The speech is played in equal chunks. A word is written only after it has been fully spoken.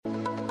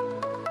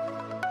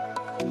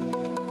Hey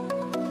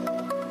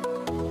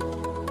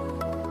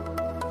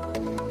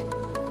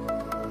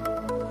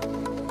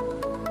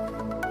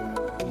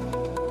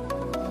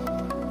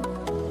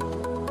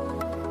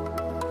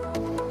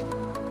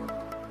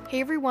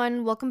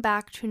everyone, welcome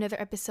back to another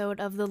episode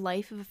of the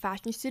Life of a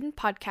Fashion Student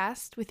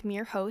podcast with me,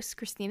 your host,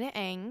 Christina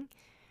Eng.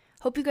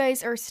 Hope you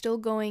guys are still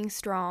going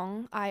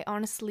strong. I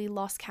honestly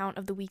lost count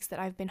of the weeks that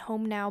I've been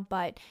home now,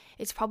 but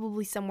it's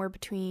probably somewhere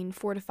between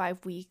 4 to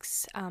 5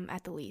 weeks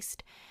at the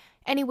least.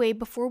 Anyway,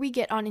 before we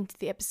get on into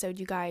the episode,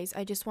 you guys,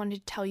 I just wanted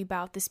to tell you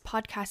about this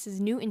podcast's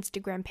new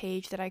Instagram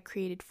page that I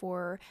created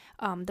for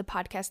the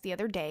podcast the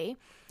other day.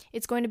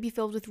 It's going to be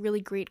filled with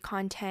really great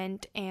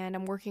content, and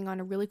I'm working on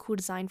a really cool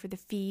design for the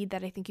feed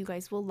that I think you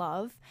guys will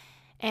love.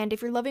 And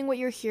if you're loving what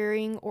you're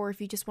hearing, or if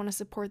you just want to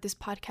support this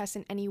podcast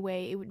in any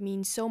way, it would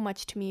mean so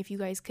much to me if you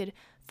guys could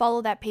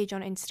follow that page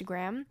on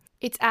Instagram.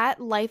 It's at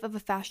Life of a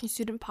Fashion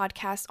Student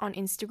Podcast on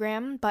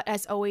Instagram, but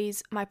as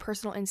always, my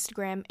personal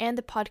Instagram and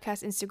the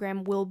podcast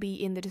Instagram will be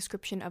in the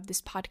description of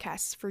this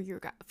podcast for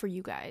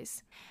you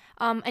guys.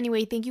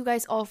 Anyway, thank you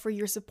guys all for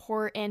your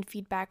support and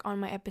feedback on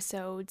my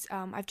episodes.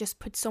 I've just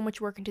put so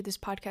much work into this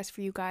podcast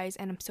for you guys,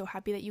 and I'm so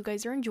happy that you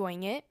guys are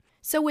enjoying it.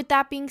 So with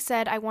that being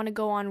said, I want to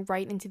go on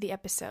right into the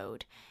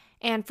episode.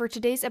 And for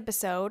today's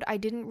episode, I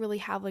didn't really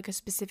have like a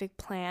specific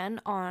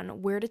plan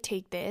on where to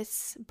take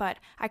this, but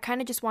I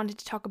kind of just wanted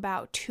to talk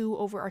about two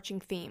overarching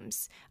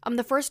themes.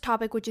 The first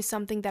topic, which is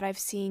something that I've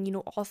seen,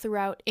 all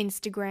throughout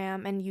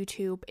Instagram and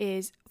YouTube,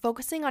 is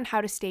focusing on how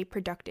to stay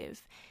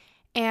productive.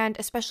 And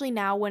especially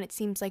now when it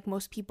seems like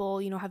most people,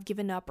 have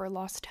given up or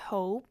lost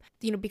hope,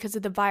 because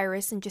of the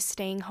virus and just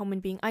staying home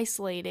and being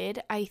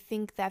isolated, I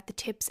think that the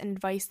tips and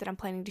advice that I'm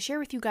planning to share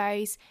with you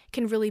guys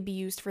can really be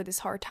used for this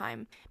hard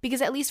time.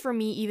 Because at least for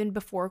me, even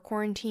before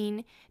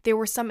quarantine, there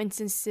were some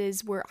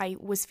instances where I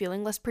was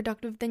feeling less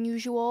productive than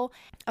usual.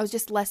 I was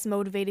just less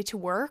motivated to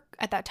work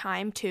at that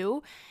time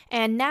too.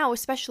 And now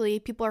especially,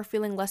 people are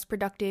feeling less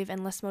productive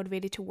and less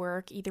motivated to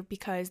work, either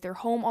because they're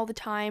home all the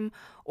time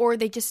or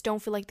they just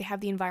don't feel like they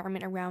have the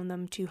environment around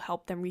them to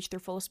help them reach their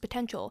fullest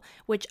potential,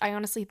 which I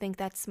honestly think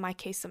that's my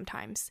case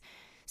sometimes.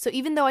 So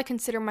even though I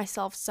consider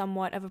myself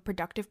somewhat of a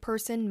productive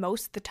person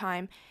most of the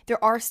time,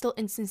 there are still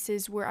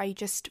instances where I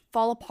just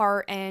fall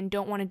apart and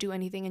don't want to do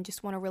anything and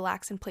just want to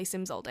relax and play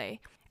Sims all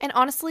day. And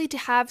honestly, to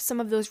have some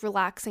of those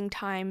relaxing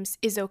times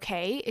is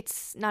okay.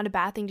 It's not a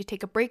bad thing to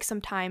take a break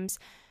sometimes.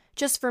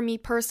 Just for me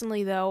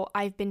personally though,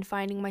 I've been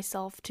finding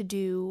myself to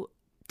do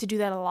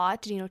that a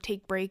lot, to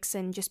take breaks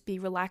and just be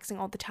relaxing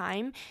all the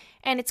time.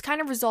 And it's kind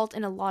of result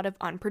in a lot of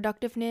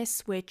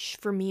unproductiveness, which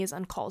for me is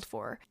uncalled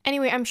for.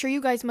 Anyway, I'm sure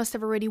you guys must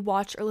have already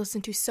watched or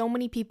listened to so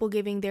many people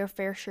giving their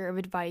fair share of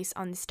advice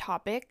on this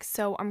topic.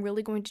 So I'm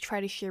really going to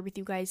try to share with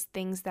you guys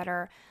things that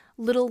are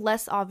little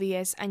less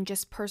obvious and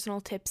just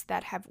personal tips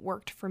that have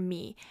worked for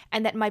me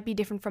and that might be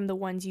different from the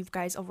ones you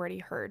guys already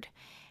heard.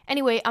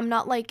 Anyway, I'm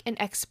not like an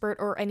expert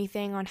or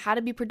anything on how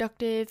to be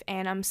productive,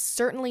 and I'm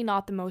certainly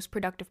not the most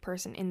productive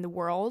person in the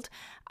world.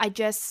 I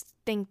just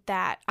think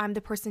that I'm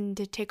the person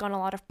to take on a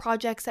lot of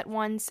projects at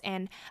once,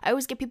 and I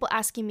always get people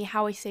asking me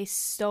how I stay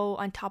so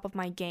on top of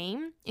my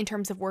game in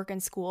terms of work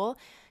and school.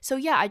 So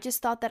yeah, I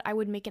just thought that I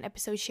would make an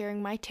episode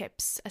sharing my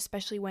tips,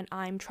 especially when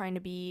I'm trying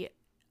to be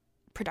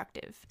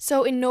productive.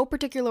 So in no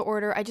particular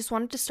order, I just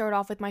wanted to start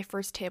off with my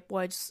first tip,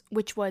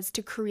 which was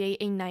to create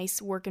a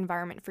nice work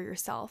environment for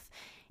yourself.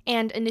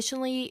 And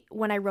initially,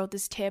 when I wrote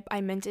this tip,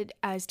 I meant it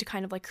as to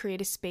kind of like create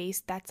a space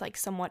that's like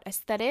somewhat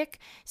aesthetic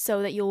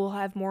so that you'll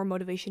have more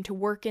motivation to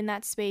work in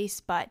that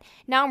space. But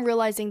now I'm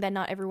realizing that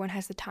not everyone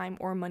has the time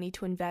or money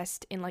to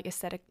invest in like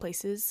aesthetic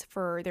places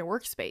for their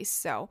workspace.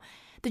 So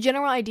the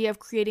general idea of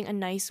creating a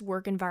nice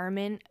work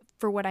environment,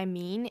 for what I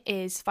mean,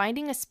 is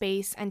finding a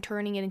space and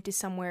turning it into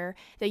somewhere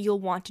that you'll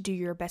want to do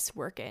your best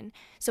work in.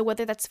 So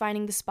whether that's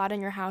finding the spot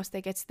in your house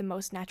that gets the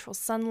most natural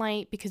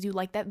sunlight because you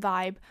like that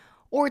vibe,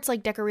 or it's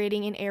like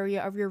decorating an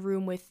area of your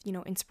room with,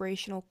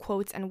 inspirational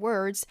quotes and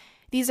words.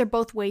 These are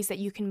both ways that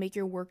you can make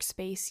your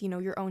workspace,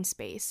 your own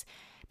space.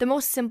 The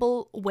most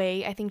simple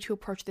way, I think, to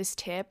approach this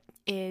tip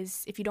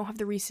is if you don't have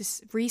the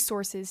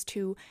resources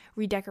to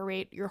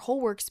redecorate your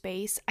whole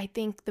workspace, I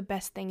think the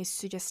best thing is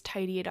to just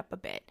tidy it up a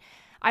bit.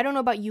 I don't know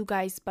about you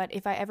guys, but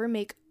if I ever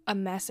make a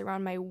mess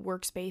around my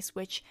workspace,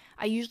 which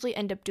I usually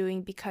end up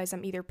doing because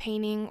I'm either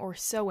painting or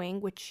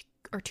sewing, which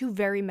are two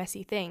very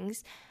messy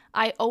things,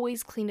 I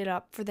always clean it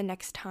up for the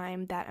next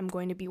time that I'm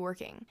going to be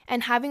working.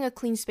 And having a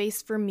clean space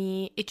for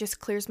me, it just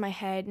clears my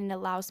head and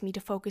allows me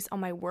to focus on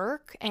my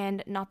work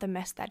and not the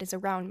mess that is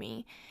around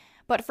me.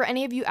 But for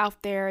any of you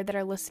out there that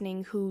are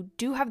listening who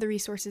do have the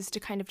resources to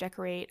kind of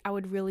decorate, I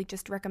would really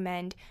just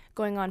recommend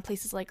going on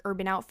places like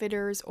Urban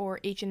Outfitters or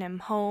H&M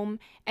Home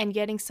and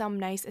getting some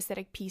nice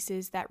aesthetic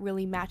pieces that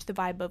really match the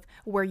vibe of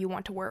where you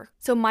want to work.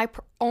 So my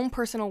own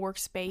personal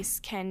workspace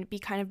can be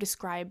kind of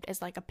described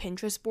as like a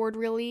Pinterest board,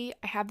 really.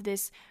 I have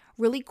this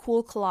really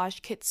cool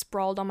collage kit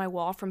sprawled on my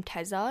wall from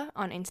Teza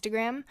on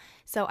Instagram.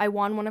 So I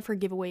won one of her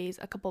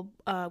giveaways a couple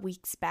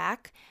weeks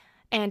back.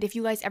 And if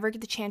you guys ever get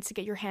the chance to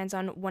get your hands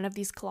on one of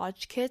these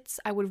collage kits,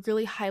 I would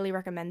really highly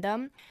recommend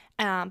them.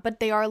 But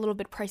they are a little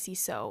bit pricey,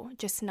 so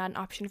just not an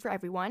option for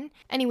everyone.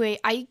 Anyway,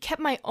 I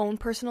kept my own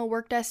personal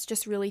work desk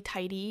just really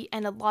tidy,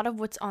 and a lot of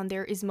what's on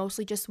there is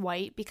mostly just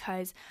white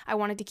because I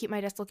wanted to keep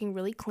my desk looking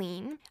really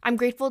clean. I'm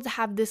grateful to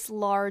have this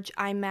large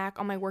iMac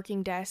on my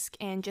working desk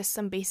and just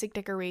some basic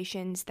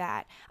decorations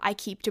that I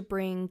keep to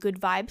bring good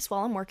vibes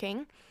while I'm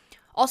working.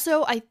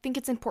 Also, I think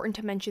it's important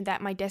to mention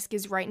that my desk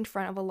is right in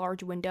front of a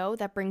large window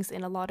that brings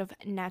in a lot of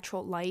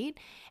natural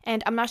light.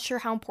 And I'm not sure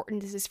how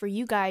important this is for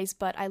you guys,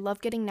 but I love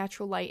getting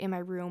natural light in my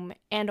room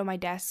and on my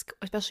desk,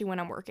 especially when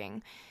I'm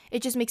working.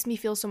 It just makes me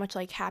feel so much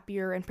like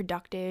happier and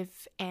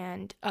productive.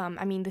 And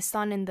the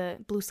sun and the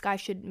blue sky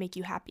should make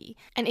you happy.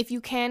 And if you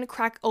can,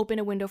 crack open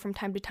a window from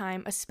time to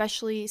time,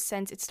 especially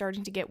since it's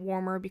starting to get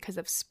warmer because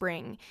of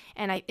spring.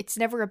 And it's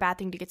never a bad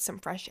thing to get some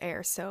fresh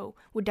air, so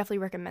would definitely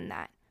recommend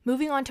that.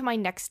 Moving on to my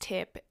next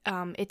tip,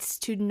 it's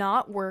to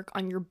not work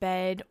on your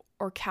bed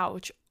or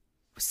couch,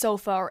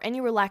 sofa, or any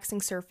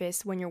relaxing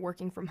surface when you're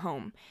working from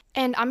home.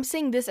 And I'm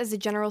saying this as a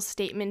general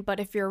statement,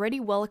 but if you're already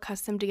well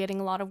accustomed to getting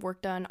a lot of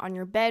work done on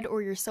your bed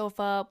or your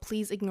sofa,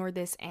 please ignore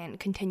this and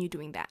continue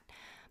doing that.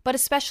 But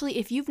especially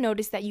if you've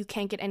noticed that you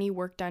can't get any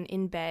work done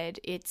in bed,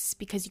 it's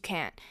because you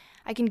can't.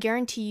 I can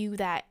guarantee you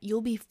that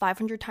you'll be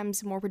 500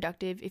 times more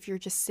productive if you're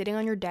just sitting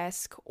on your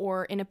desk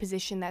or in a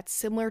position that's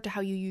similar to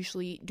how you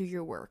usually do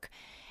your work.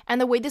 And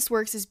the way this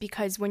works is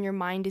because when your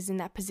mind is in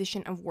that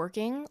position of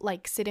working,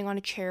 like sitting on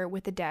a chair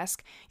with a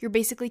desk, you're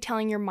basically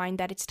telling your mind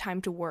that it's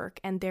time to work,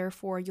 and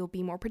therefore you'll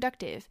be more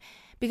productive.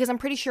 Because I'm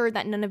pretty sure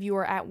that none of you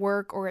are at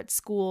work or at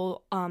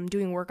school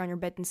doing work on your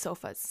bed and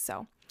sofas.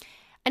 So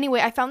anyway,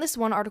 I found this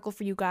one article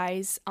for you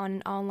guys on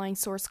an online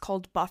source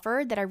called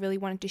Buffer that I really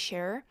wanted to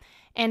share,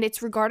 and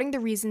it's regarding the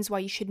reasons why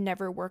you should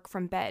never work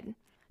from bed.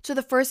 So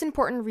the first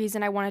important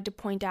reason I wanted to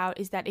point out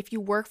is that if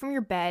you work from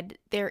your bed,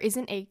 there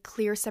isn't a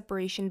clear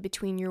separation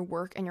between your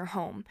work and your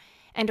home.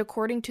 And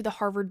according to the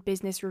Harvard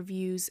Business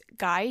Review's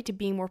Guide to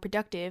Being More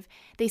Productive,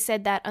 they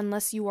said that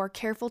unless you are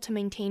careful to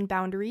maintain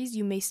boundaries,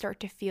 you may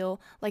start to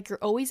feel like you're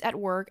always at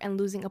work and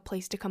losing a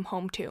place to come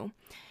home to.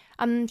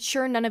 I'm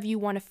sure none of you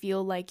want to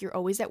feel like you're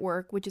always at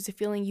work, which is a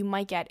feeling you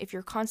might get if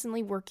you're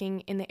constantly working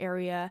in the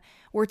area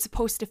where it's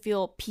supposed to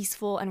feel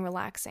peaceful and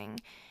relaxing.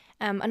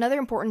 Another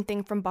important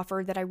thing from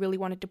Buffer that I really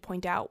wanted to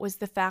point out was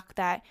the fact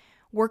that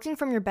working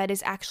from your bed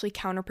is actually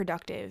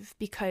counterproductive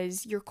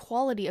because your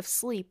quality of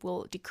sleep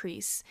will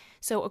decrease.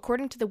 So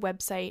according to the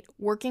website,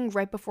 working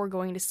right before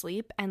going to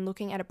sleep and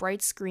looking at a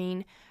bright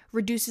screen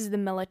reduces the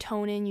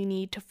melatonin you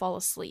need to fall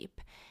asleep.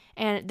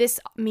 And this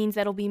means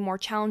that it'll be more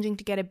challenging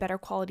to get a better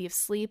quality of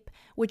sleep,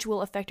 which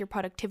will affect your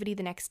productivity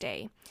the next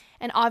day.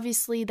 And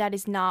obviously that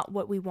is not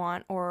what we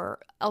want, or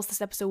else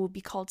this episode will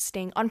be called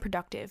Staying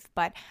Unproductive,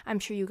 but I'm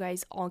sure you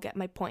guys all get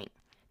my point.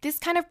 This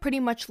kind of pretty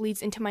much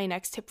leads into my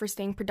next tip for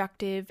staying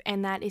productive,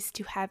 and that is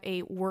to have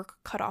a work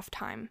cutoff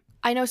time.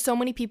 I know so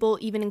many people,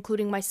 even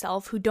including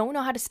myself, who don't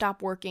know how to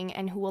stop working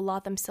and who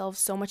allot themselves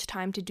so much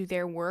time to do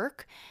their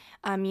work.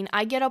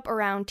 I get up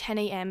around 10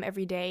 a.m.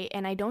 every day,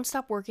 and I don't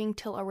stop working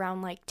till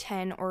around like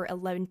 10 or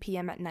 11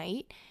 p.m. at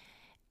night.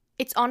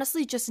 It's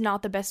honestly just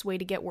not the best way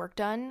to get work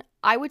done.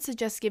 I would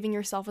suggest giving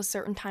yourself a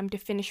certain time to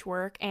finish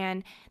work,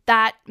 and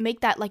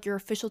make that like your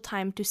official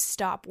time to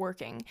stop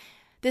working.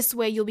 This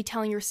way, you'll be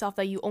telling yourself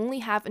that you only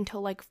have until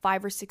like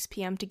 5 or 6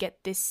 p.m. to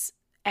get this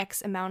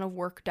X amount of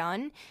work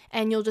done,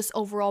 and you'll just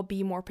overall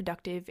be more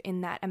productive in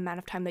that amount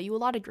of time that you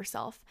allotted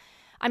yourself.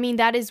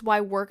 That is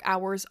why work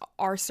hours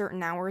are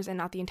certain hours and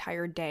not the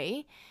entire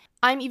day.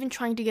 I'm even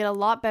trying to get a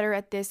lot better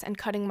at this and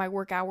cutting my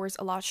work hours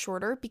a lot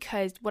shorter,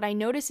 because what I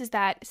notice is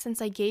that since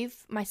I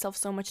gave myself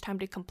so much time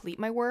to complete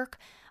my work,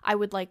 I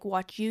would like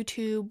watch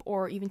YouTube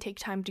or even take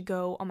time to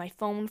go on my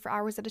phone for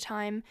hours at a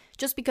time,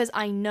 just because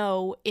I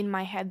know in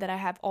my head that I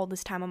have all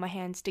this time on my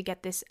hands to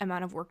get this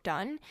amount of work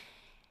done.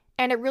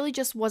 And it really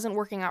just wasn't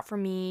working out for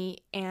me,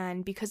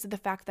 and because of the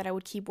fact that I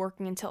would keep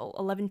working until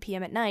 11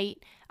 p.m. at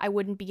night, I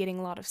wouldn't be getting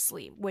a lot of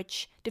sleep,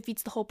 which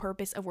defeats the whole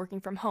purpose of working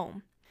from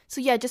home.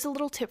 So yeah, just a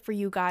little tip for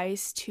you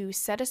guys to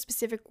set a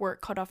specific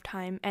work cutoff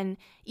time, and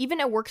even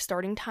a work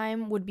starting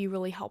time would be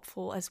really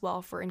helpful as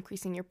well for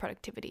increasing your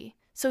productivity.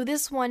 So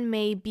this one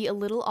may be a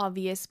little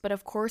obvious, but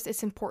of course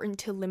it's important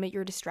to limit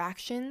your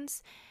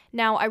distractions.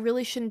 Now, I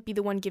really shouldn't be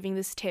the one giving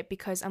this tip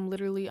because I'm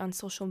literally on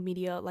social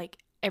media like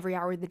every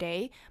hour of the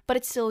day, but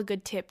it's still a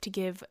good tip to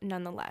give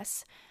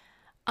nonetheless.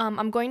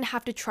 I'm going to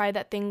have to try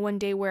that thing one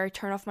day where I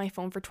turn off my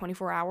phone for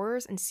 24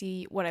 hours and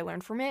see what I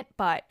learned from it,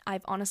 but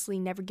I've honestly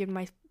never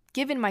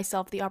given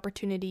myself the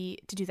opportunity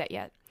to do that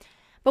yet.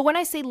 But when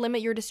I say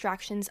limit your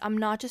distractions, I'm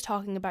not just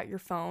talking about your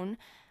phone.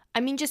 I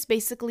mean just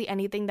basically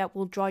anything that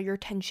will draw your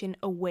attention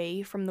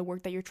away from the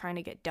work that you're trying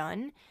to get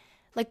done.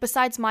 Like,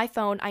 besides my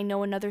phone, I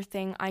know another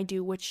thing I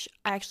do, which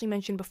I actually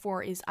mentioned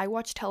before, is I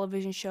watch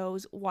television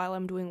shows while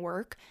I'm doing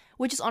work,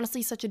 which is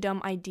honestly such a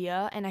dumb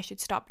idea, and I should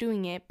stop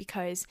doing it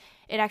because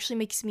it actually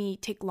makes me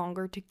take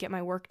longer to get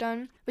my work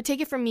done. But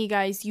take it from me,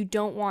 guys, you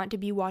don't want to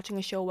be watching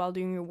a show while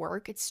doing your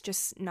work. It's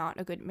just not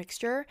a good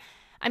mixture.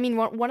 I mean,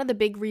 one of the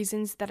big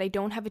reasons that I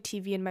don't have a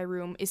TV in my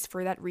room is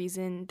for that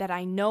reason, that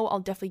I know I'll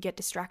definitely get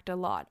distracted a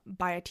lot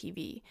by a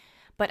TV.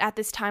 But at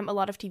this time, a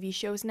lot of TV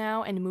shows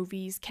now and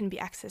movies can be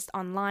accessed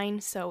online,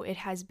 so it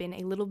has been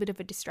a little bit of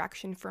a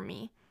distraction for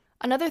me.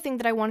 Another thing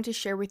that I wanted to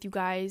share with you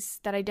guys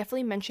that I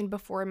definitely mentioned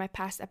before in my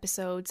past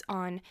episodes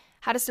on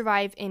how to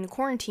survive in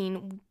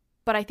quarantine,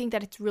 but I think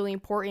that it's really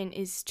important,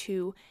 is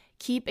to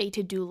keep a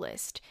to-do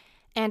list.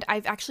 And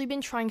I've actually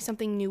been trying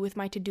something new with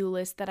my to-do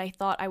list that I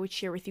thought I would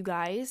share with you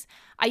guys.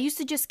 I used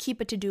to just keep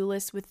a to-do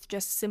list with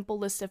just a simple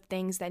list of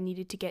things that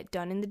needed to get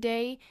done in the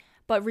day,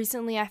 but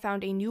recently I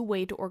found a new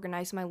way to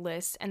organize my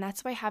list, and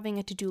that's by having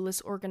a to-do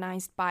list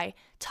organized by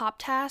top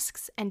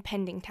tasks and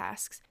pending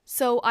tasks.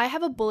 So I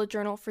have a bullet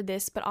journal for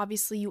this, but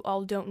obviously you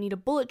all don't need a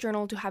bullet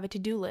journal to have a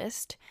to-do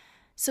list.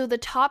 So the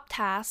top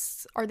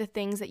tasks are the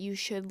things that you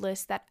should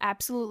list that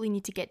absolutely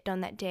need to get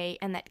done that day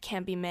and that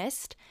can't be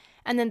missed.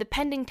 And then the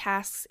pending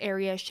tasks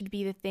area should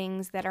be the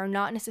things that are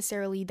not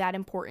necessarily that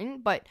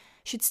important, but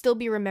should still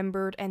be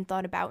remembered and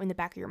thought about in the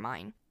back of your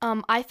mind.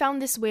 I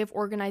found this way of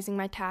organizing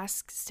my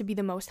tasks to be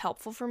the most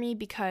helpful for me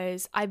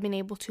because I've been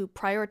able to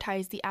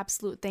prioritize the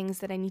absolute things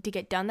that I need to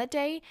get done that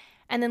day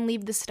and then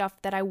leave the stuff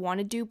that I want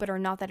to do but are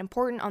not that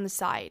important on the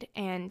side.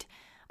 And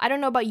I don't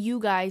know about you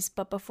guys,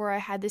 but before I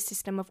had this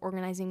system of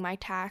organizing my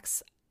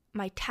tasks,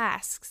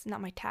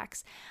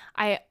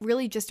 I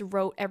really just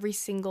wrote every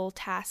single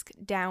task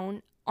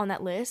down on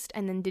that list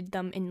and then did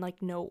them in like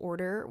no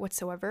order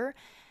whatsoever,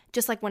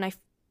 just like when I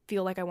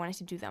feel like I wanted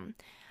to do them.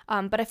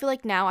 But I feel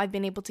like now I've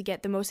been able to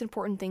get the most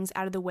important things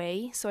out of the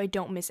way so I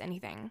don't miss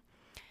anything.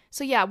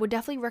 So yeah, would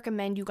definitely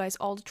recommend you guys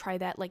all to try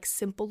that like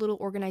simple little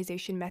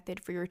organization method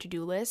for your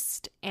to-do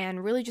list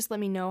and really just let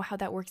me know how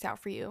that works out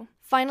for you.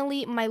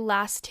 Finally, my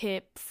last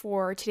tip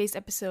for today's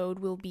episode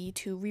will be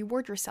to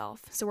reward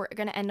yourself. So we're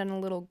going to end on a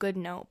little good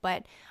note,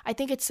 but I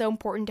think it's so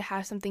important to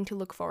have something to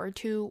look forward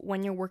to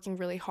when you're working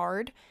really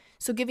hard.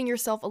 So giving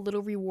yourself a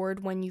little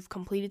reward when you've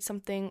completed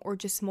something or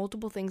just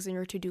multiple things in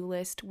your to-do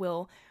list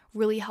will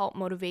really help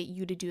motivate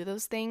you to do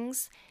those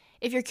things.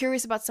 If you're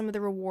curious about some of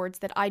the rewards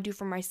that I do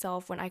for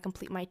myself when I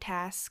complete my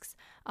tasks,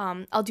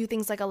 I'll do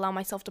things like allow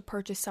myself to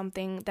purchase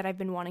something that I've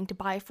been wanting to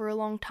buy for a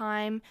long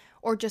time,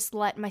 or just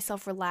let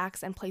myself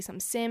relax and play some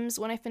Sims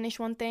when I finish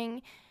one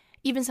thing.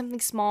 Even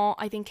something small,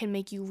 I think, can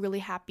make you really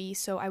happy,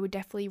 so I would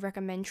definitely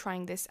recommend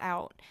trying this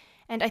out.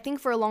 And I think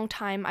for a long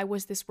time, I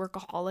was this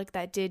workaholic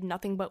that did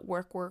nothing but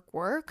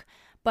work,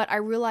 but I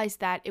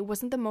realized that it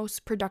wasn't the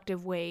most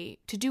productive way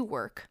to do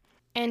work.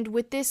 And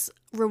with this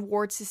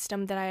reward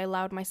system that I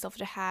allowed myself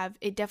to have,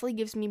 it definitely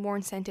gives me more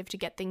incentive to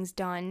get things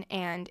done,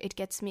 and it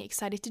gets me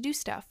excited to do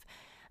stuff.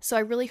 So I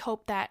really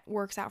hope that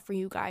works out for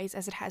you guys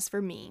as it has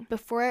for me.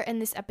 Before I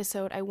end this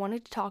episode, I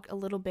wanted to talk a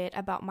little bit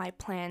about my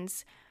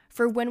plans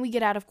for when we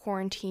get out of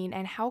quarantine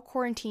and how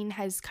quarantine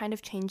has kind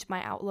of changed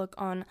my outlook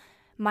on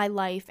my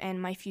life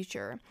and my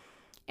future.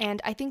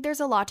 And I think there's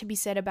a lot to be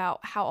said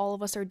about how all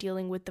of us are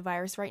dealing with the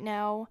virus right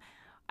now.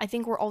 I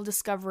think we're all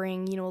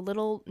discovering,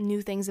 little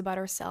new things about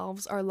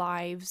ourselves, our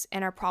lives,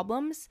 and our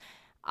problems.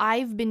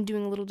 I've been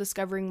doing a little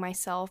discovering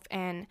myself,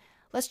 and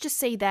let's just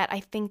say that I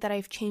think that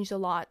I've changed a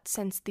lot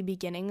since the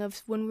beginning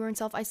of when we were in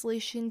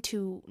self-isolation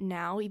to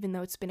now, even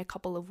though it's been a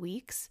couple of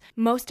weeks.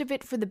 Most of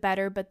it for the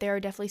better, but there are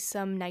definitely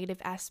some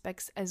negative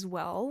aspects as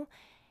well.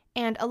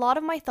 And a lot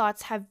of my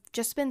thoughts have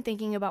just been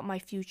thinking about my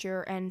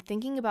future and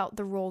thinking about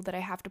the role that I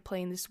have to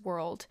play in this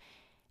world.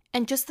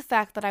 And just the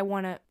fact that I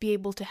want to be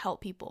able to help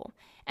people.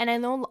 And I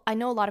know a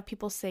lot of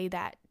people say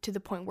that to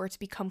the point where it's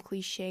become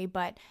cliche,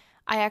 but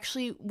I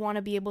actually want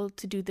to be able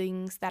to do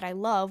things that I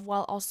love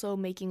while also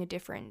making a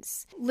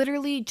difference.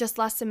 Literally, just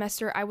last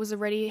semester, I was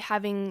already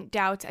having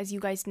doubts, as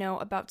you guys know,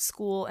 about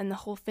school and the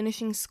whole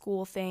finishing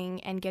school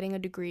thing and getting a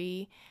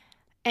degree.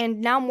 And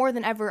now more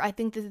than ever, I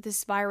think that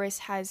this virus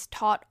has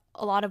taught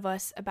a lot of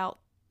us about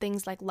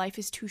things like life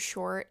is too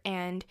short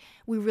and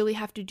we really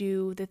have to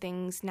do the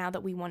things now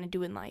that we want to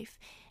do in life.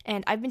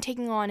 And I've been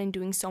taking on and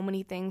doing so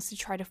many things to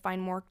try to find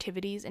more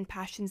activities and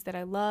passions that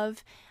I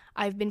love.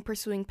 I've been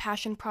pursuing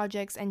passion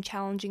projects and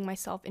challenging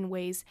myself in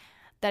ways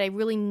that I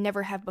really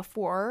never have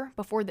before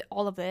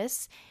all of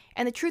this.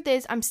 And the truth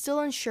is, I'm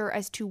still unsure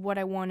as to what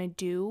I want to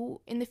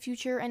do in the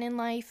future and in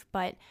life,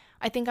 but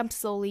I think I'm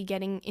slowly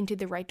getting into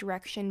the right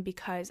direction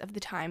because of the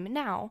time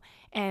now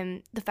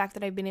and the fact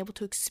that I've been able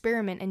to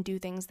experiment and do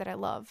things that I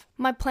love.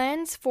 My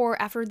plans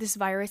for after this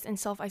virus and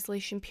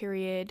self-isolation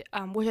period,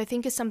 which I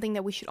think is something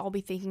that we should all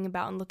be thinking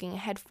about and looking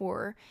ahead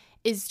for,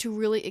 is to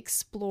really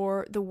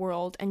explore the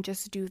world and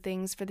just do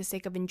things for the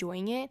sake of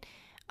enjoying it.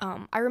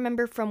 I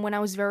remember from when I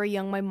was very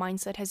young, my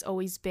mindset has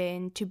always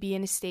been to be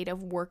in a state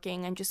of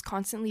working and just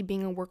constantly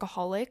being a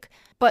workaholic.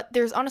 But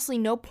there's honestly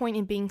no point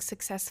in being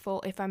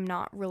successful if I'm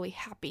not really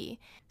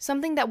happy.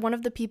 Something that one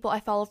of the people I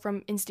follow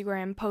from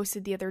Instagram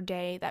posted the other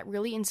day that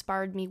really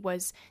inspired me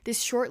was this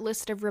short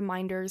list of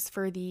reminders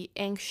for the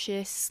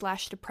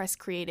anxious/depressed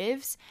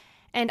creatives.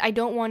 And I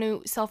don't want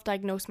to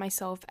self-diagnose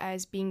myself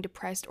as being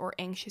depressed or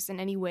anxious in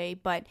any way,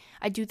 but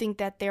I do think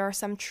that there are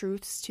some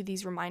truths to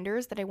these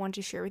reminders that I want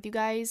to share with you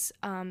guys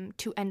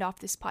to end off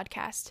this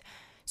podcast.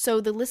 So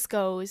the list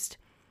goes: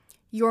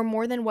 you're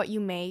more than what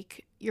you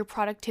make. Your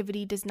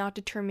productivity does not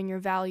determine your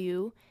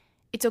value.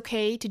 It's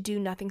okay to do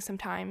nothing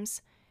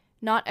sometimes.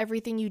 Not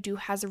everything you do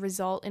has a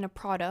result in a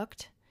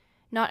product.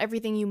 Not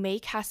everything you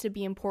make has to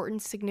be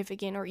important,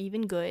 significant, or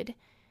even good.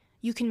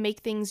 You can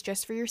make things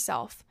just for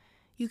yourself.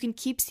 You can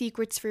keep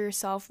secrets for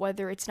yourself,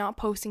 whether it's not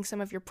posting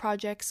some of your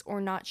projects or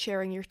not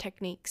sharing your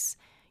techniques.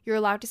 You're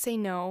allowed to say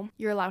no.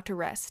 You're allowed to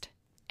rest.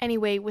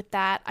 Anyway, with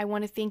that, I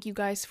want to thank you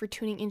guys for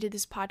tuning into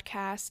this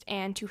podcast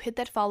and to hit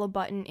that follow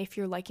button if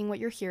you're liking what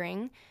you're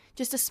hearing.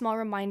 Just a small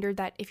reminder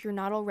that if you're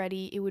not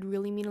already, it would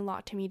really mean a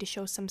lot to me to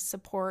show some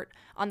support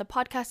on the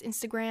podcast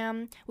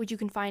Instagram, which you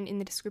can find in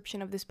the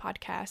description of this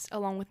podcast,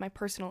 along with my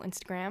personal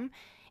Instagram.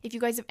 If you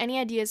guys have any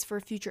ideas for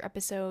future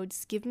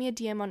episodes, give me a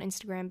DM on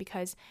Instagram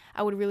because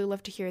I would really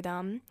love to hear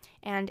them.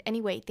 And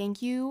anyway,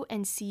 thank you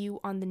and see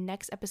you on the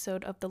next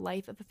episode of the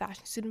Life of a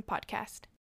Fashion Student podcast.